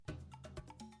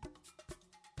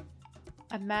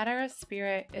A Matter of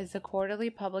Spirit is a quarterly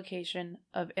publication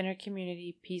of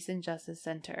Intercommunity Peace and Justice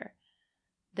Center.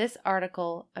 This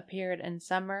article appeared in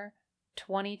summer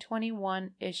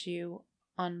 2021 issue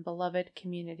on Beloved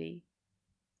Community.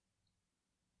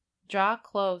 Draw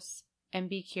close and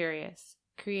be curious,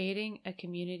 creating a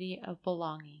community of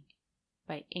belonging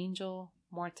by Angel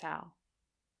Mortel.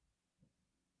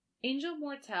 Angel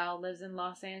Mortel lives in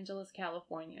Los Angeles,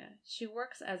 California. She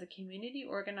works as a community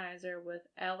organizer with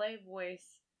LA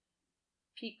Voice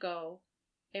Pico,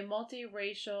 a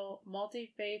multiracial,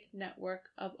 multi-faith network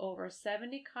of over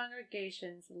 70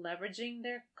 congregations leveraging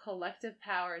their collective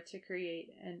power to create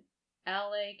an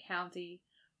LA County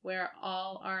where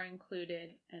all are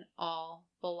included and all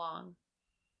belong.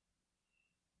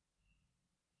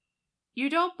 You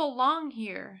don't belong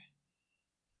here.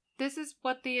 This is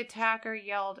what the attacker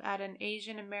yelled at an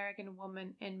Asian American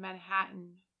woman in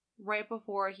Manhattan right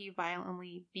before he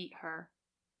violently beat her.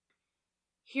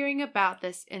 Hearing about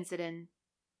this incident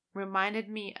reminded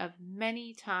me of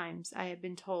many times I have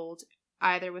been told,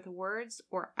 either with words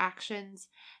or actions,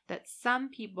 that some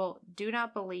people do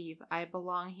not believe I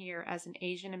belong here as an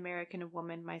Asian American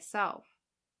woman myself.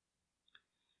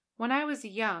 When I was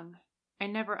young, I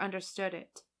never understood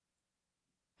it.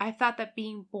 I thought that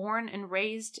being born and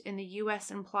raised in the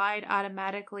U.S. implied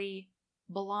automatically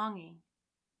belonging.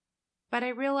 But I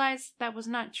realized that was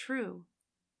not true.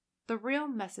 The real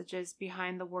messages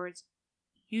behind the words,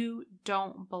 "You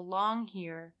don't belong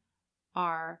here,"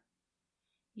 are,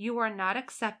 you are not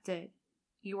accepted,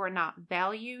 you are not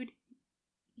valued,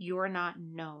 you are not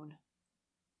known.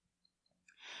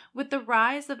 With the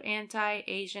rise of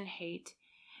anti-Asian hate,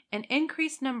 an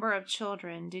increased number of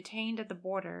children detained at the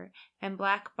border, and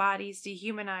Black bodies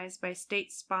dehumanized by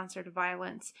state-sponsored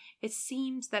violence, it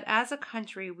seems that as a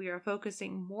country we are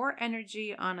focusing more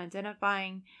energy on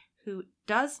identifying who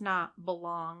does not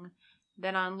belong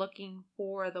than on looking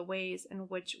for the ways in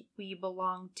which we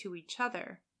belong to each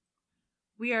other.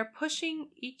 We are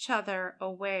pushing each other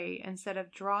away instead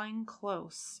of drawing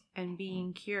close and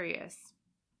being curious.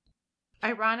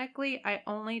 Ironically, I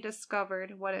only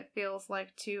discovered what it feels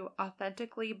like to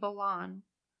authentically belong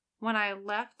when I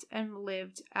left and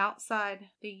lived outside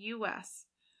the U.S.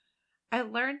 I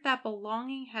learned that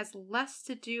belonging has less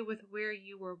to do with where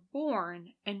you were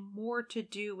born and more to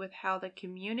do with how the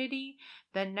community,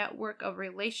 the network of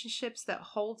relationships that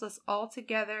holds us all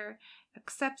together,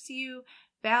 accepts you,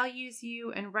 values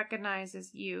you, and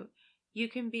recognizes you. You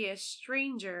can be a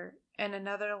stranger in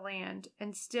another land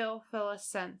and still feel a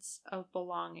sense of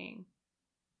belonging.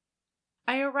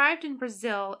 I arrived in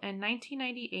Brazil in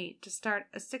 1998 to start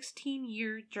a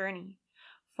 16-year journey,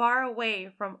 far away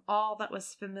from all that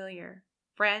was familiar,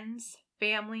 friends,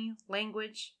 family,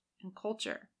 language, and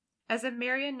culture. As a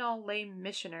Maryknoll lay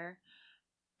missioner,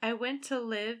 I went to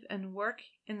live and work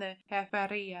in the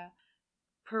periferia,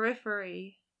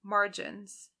 periphery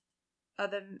margins of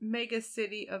the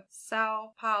megacity of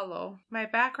Sao Paulo. My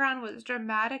background was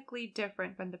dramatically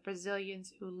different from the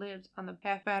Brazilians who lived on the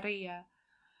periferia.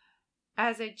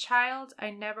 As a child, I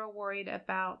never worried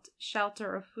about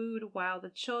shelter or food, while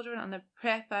the children on the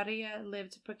periferia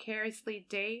lived precariously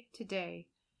day to day.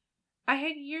 I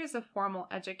had years of formal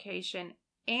education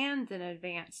and an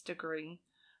advanced degree,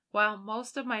 while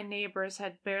most of my neighbors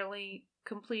had barely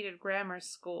completed grammar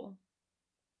school.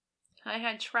 I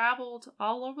had traveled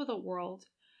all over the world,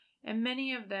 and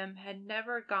many of them had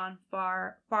never gone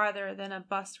farther than a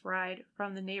bus ride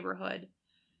from the neighborhood.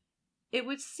 It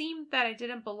would seem that I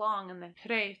didn't belong in the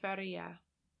periferia.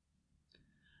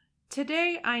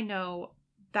 Today I know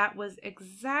that was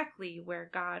exactly where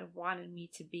God wanted me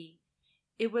to be.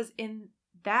 It was in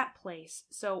that place,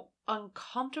 so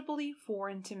uncomfortably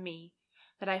foreign to me,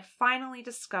 that I finally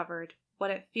discovered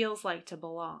what it feels like to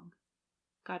belong.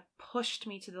 God pushed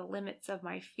me to the limits of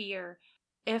my fear.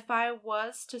 If I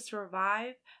was to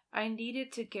survive, I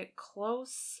needed to get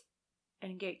close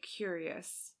and get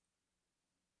curious.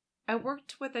 I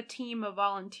worked with a team of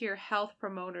volunteer health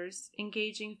promoters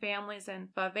engaging families in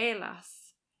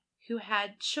favelas who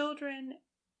had children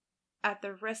at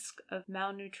the risk of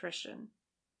malnutrition.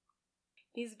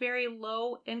 These very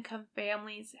low-income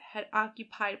families had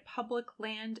occupied public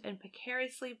land and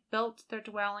precariously built their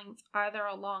dwellings either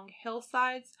along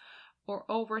hillsides or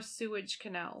over sewage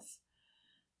canals.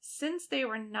 Since they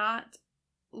were not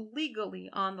legally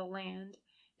on the land,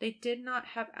 they did not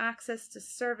have access to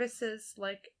services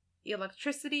like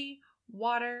electricity,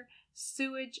 water,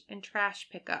 sewage, and trash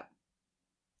pickup.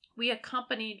 We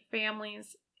accompanied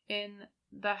families in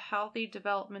the healthy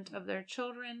development of their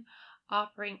children,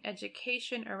 offering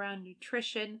education around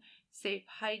nutrition, safe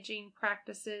hygiene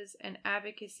practices, and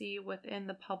advocacy within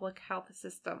the public health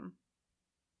system.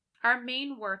 Our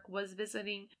main work was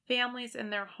visiting families in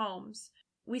their homes.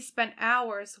 We spent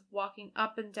hours walking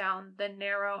up and down the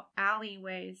narrow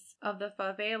alleyways of the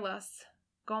favelas,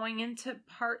 going into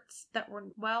parts that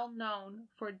were well known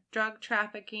for drug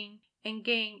trafficking and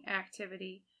gang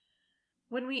activity.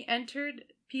 When we entered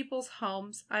people's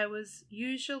homes, I was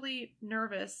usually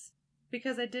nervous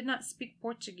because I did not speak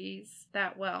Portuguese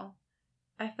that well.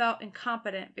 I felt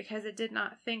incompetent because I did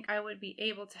not think I would be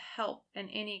able to help in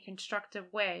any constructive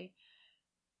way.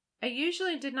 I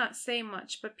usually did not say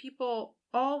much, but people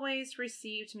always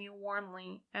received me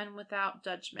warmly and without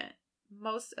judgment.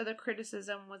 Most of the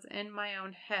criticism was in my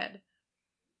own head.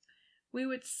 We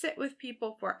would sit with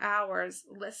people for hours,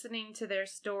 listening to their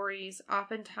stories,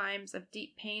 oftentimes of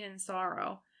deep pain and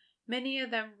sorrow. Many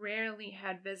of them rarely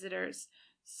had visitors,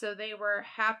 so they were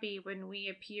happy when we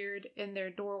appeared in their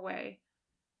doorway.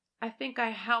 I think I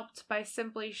helped by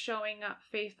simply showing up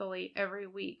faithfully every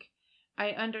week.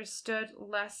 I understood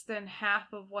less than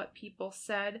half of what people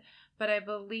said, but I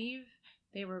believe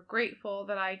they were grateful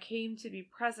that I came to be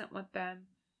present with them,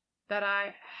 that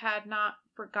I had not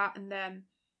forgotten them,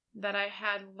 that I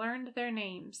had learned their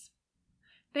names.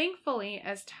 Thankfully,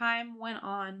 as time went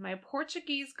on, my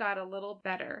Portuguese got a little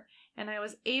better, and I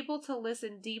was able to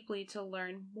listen deeply to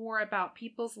learn more about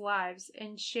people's lives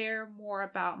and share more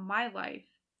about my life.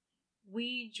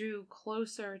 We drew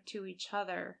closer to each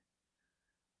other.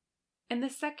 In the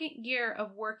second year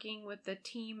of working with the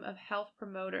team of health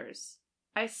promoters,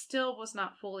 I still was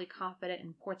not fully confident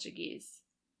in Portuguese.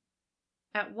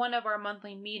 At one of our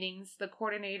monthly meetings, the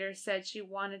coordinator said she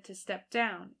wanted to step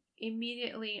down.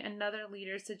 Immediately, another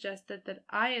leader suggested that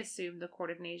I assume the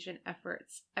coordination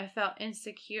efforts. I felt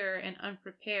insecure and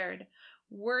unprepared,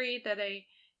 worried that I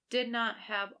did not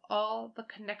have all the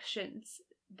connections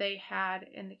they had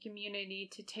in the community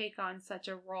to take on such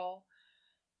a role,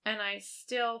 and I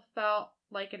still felt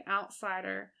like an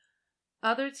outsider.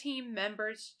 Other team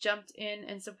members jumped in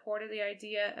and supported the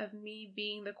idea of me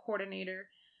being the coordinator.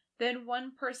 Then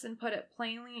one person put it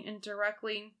plainly and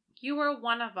directly, "You are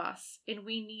one of us, and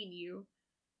we need you.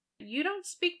 You don't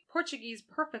speak Portuguese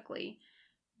perfectly,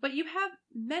 but you have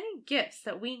many gifts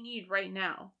that we need right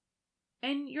now.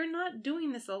 And you're not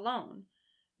doing this alone.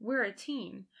 We're a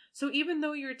team. So even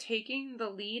though you're taking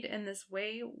the lead in this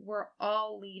way, we're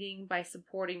all leading by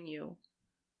supporting you."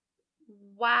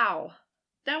 Wow.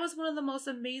 That was one of the most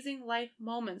amazing life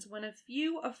moments when a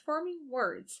few affirming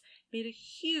words made a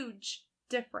huge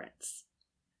difference.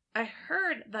 I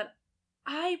heard that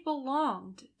I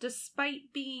belonged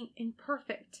despite being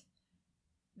imperfect.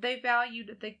 They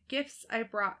valued the gifts I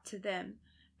brought to them.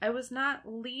 I was not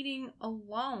leading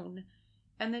alone,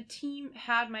 and the team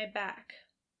had my back.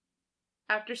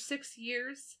 After 6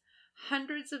 years,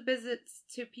 hundreds of visits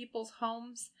to people's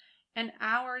homes, and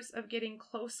hours of getting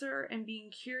closer and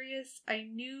being curious, I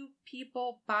knew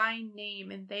people by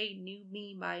name and they knew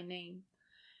me by name.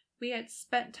 We had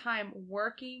spent time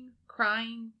working,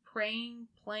 crying, praying,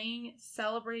 playing,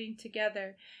 celebrating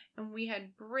together, and we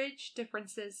had bridged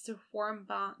differences to form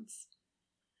bonds.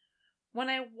 When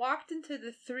I walked into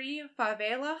the 3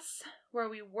 favelas where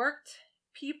we worked,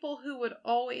 people who would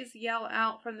always yell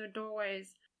out from their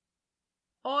doorways,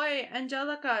 "Oi,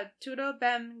 Angelica, tudo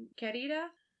bem,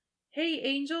 querida?" "Hey,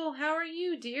 Angel, how are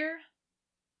you, dear?"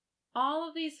 All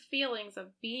of these feelings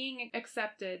of being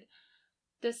accepted,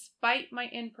 despite my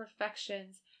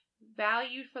imperfections,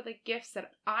 valued for the gifts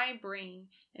that I bring,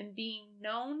 and being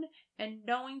known and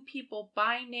knowing people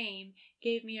by name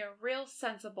gave me a real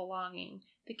sense of belonging.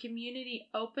 The community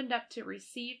opened up to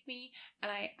receive me,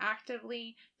 and I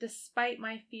actively, despite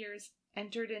my fears,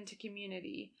 entered into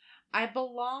community. I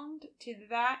belonged to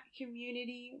that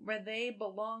community where they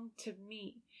belonged to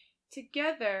me.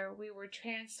 Together, we were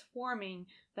transforming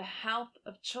the health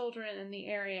of children in the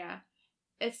area.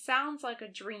 It sounds like a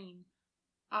dream.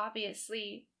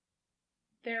 Obviously,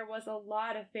 there was a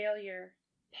lot of failure,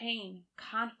 pain,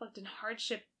 conflict, and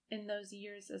hardship in those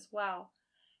years as well.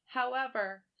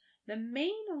 However, the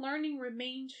main learning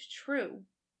remained true.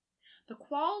 The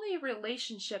quality of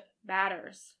relationship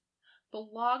matters.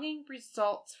 Belonging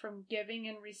results from giving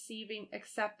and receiving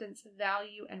acceptance,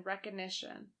 value, and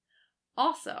recognition.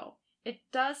 Also,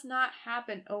 it does not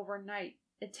happen overnight.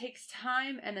 It takes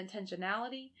time and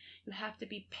intentionality. You have to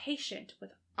be patient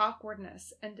with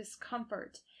awkwardness and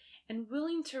discomfort and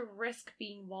willing to risk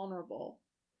being vulnerable.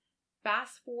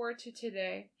 Fast forward to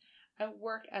today, I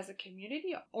work as a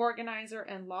community organizer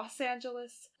in Los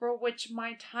Angeles, for which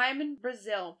my time in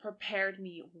Brazil prepared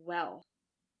me well.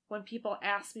 When people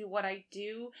ask me what I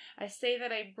do, I say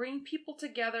that I bring people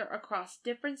together across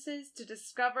differences to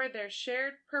discover their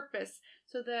shared purpose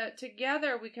so that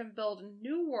together we can build a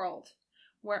new world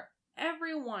where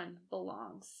everyone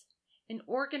belongs. In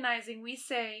organizing, we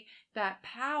say that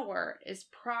power is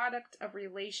product of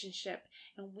relationship,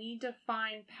 and we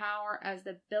define power as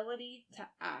the ability to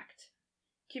act.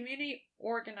 Community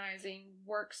organizing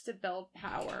works to build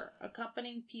power,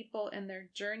 accompanying people in their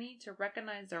journey to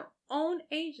recognize their own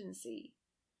agency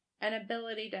and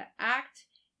ability to act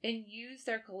and use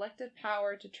their collective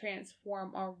power to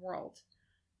transform our world.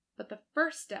 But the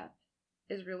first step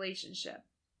is relationship.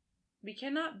 We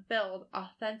cannot build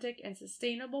authentic and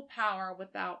sustainable power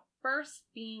without first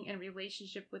being in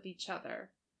relationship with each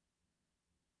other.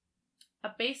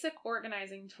 A basic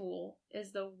organizing tool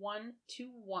is the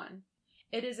 1-to-1.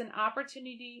 It is an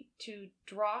opportunity to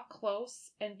draw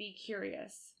close and be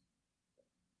curious.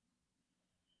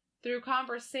 Through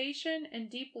conversation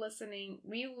and deep listening,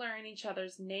 we learn each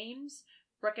other's names,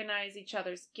 recognize each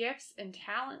other's gifts and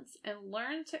talents, and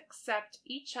learn to accept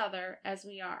each other as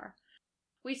we are.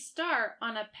 We start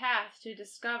on a path to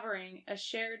discovering a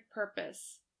shared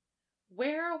purpose.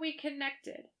 Where are we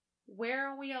connected? Where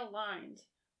are we aligned?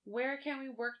 Where can we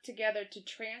work together to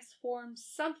transform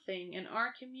something in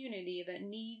our community that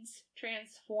needs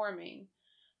transforming?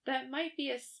 That might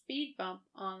be a speed bump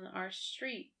on our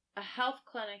street, a health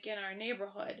clinic in our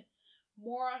neighborhood,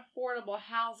 more affordable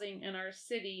housing in our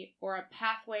city, or a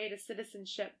pathway to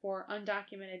citizenship for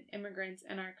undocumented immigrants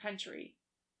in our country.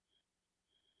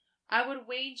 I would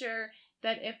wager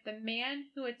that if the man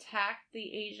who attacked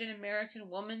the Asian American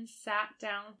woman sat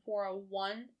down for a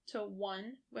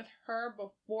 1-to-1 with her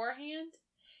beforehand,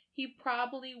 he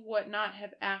probably would not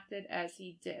have acted as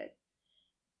he did.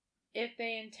 If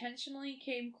they intentionally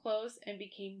came close and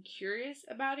became curious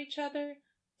about each other,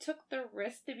 took the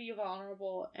risk to be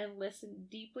vulnerable, and listened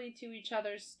deeply to each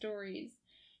other's stories,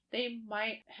 they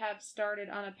might have started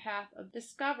on a path of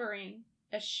discovering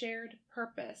a shared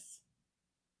purpose.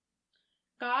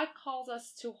 God calls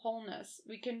us to wholeness.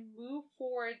 We can move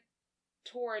forward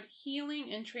toward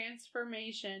healing and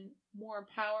transformation more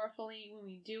powerfully when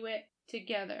we do it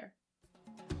together.